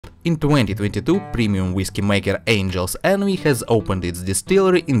In 2022, premium whiskey maker Angel's Envy has opened its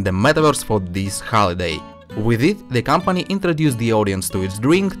distillery in the Metaverse for this holiday. With it, the company introduced the audience to its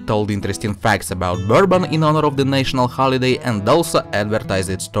drink, told interesting facts about bourbon in honor of the national holiday, and also advertised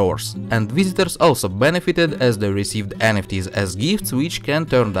its stores. And visitors also benefited as they received NFTs as gifts, which can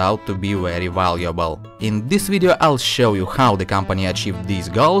turn out to be very valuable. In this video I'll show you how the company achieved these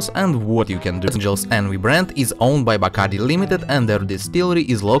goals and what you can do. Angel's Envy brand is owned by Bacardi Limited and their distillery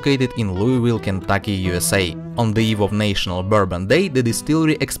is located in Louisville, Kentucky, USA. On the eve of National Bourbon Day, the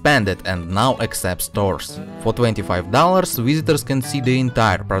distillery expanded and now accepts stores. For $25, visitors can see the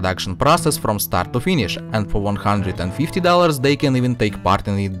entire production process from start to finish, and for $150 they can even take part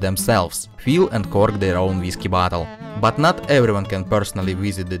in it themselves, fill and cork their own whiskey bottle. But not everyone can personally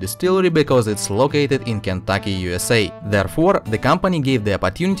visit the distillery because it's located in Kentucky, USA. Therefore, the company gave the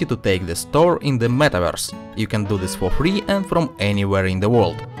opportunity to take the store in the Metaverse. You can do this for free and from anywhere in the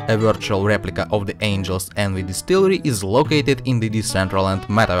world. A virtual replica of the Angel's Envy distillery is located in the Decentraland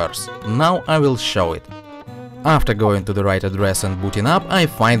Metaverse. Now I will show it. After going to the right address and booting up, I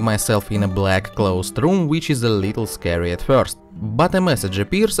find myself in a black closed room, which is a little scary at first. But a message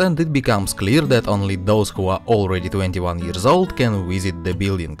appears and it becomes clear that only those who are already 21 years old can visit the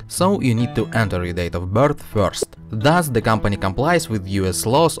building, so you need to enter your date of birth first. Thus, the company complies with US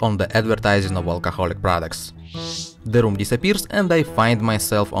laws on the advertising of alcoholic products. The room disappears and I find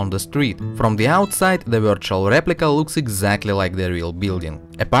myself on the street. From the outside, the virtual replica looks exactly like the real building.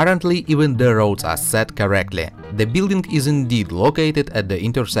 Apparently, even the roads are set correctly. The building is indeed located at the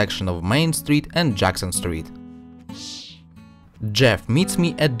intersection of Main Street and Jackson Street. Jeff meets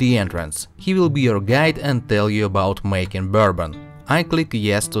me at the entrance. He will be your guide and tell you about making bourbon. I click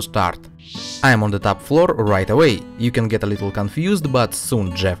yes to start. I am on the top floor right away. You can get a little confused, but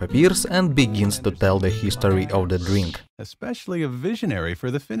soon Jeff appears and begins to tell the history of the drink. Especially a visionary for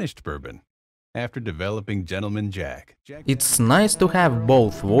the finished bourbon. After developing Gentleman Jack. It's nice to have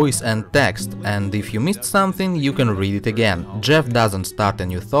both voice and text, and if you missed something, you can read it again. Jeff doesn't start a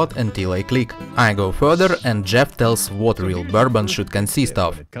new thought until I click. I go further and Jeff tells what real bourbon should consist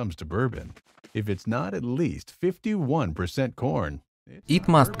of. When it comes to bourbon, if it's not at least 51% corn, it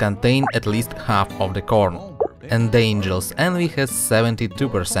must contain at least half of the corn. And the Angel's Envy has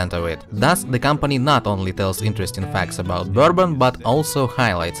 72% of it. Thus, the company not only tells interesting facts about bourbon, but also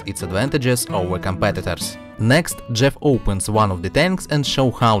highlights its advantages over competitors. Next, Jeff opens one of the tanks and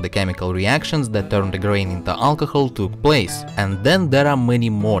shows how the chemical reactions that turn the grain into alcohol took place. And then there are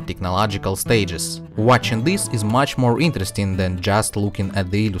many more technological stages. Watching this is much more interesting than just looking at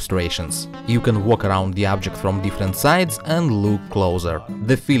the illustrations. You can walk around the object from different sides and look closer.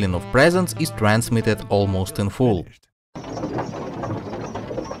 The feeling of presence is transmitted almost in full.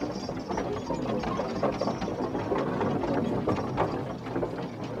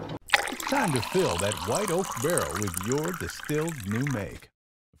 time to fill that white oak barrel with your distilled new make.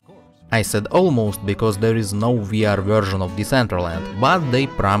 I said almost because there is no VR version of Decentraland, but they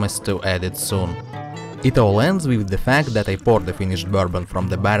promised to add it soon. It all ends with the fact that I pour the finished bourbon from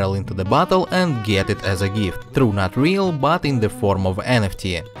the barrel into the bottle and get it as a gift. True, not real, but in the form of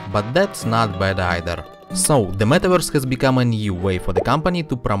NFT. But that's not bad either. So, the Metaverse has become a new way for the company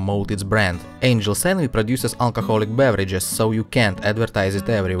to promote its brand. Angel's Envy produces alcoholic beverages, so you can't advertise it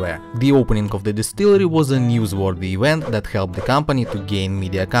everywhere. The opening of the distillery was a newsworthy event that helped the company to gain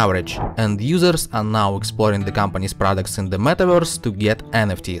media coverage. And users are now exploring the company's products in the Metaverse to get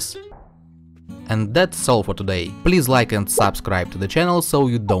NFTs. And that's all for today. Please like and subscribe to the channel so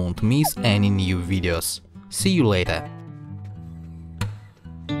you don't miss any new videos. See you later.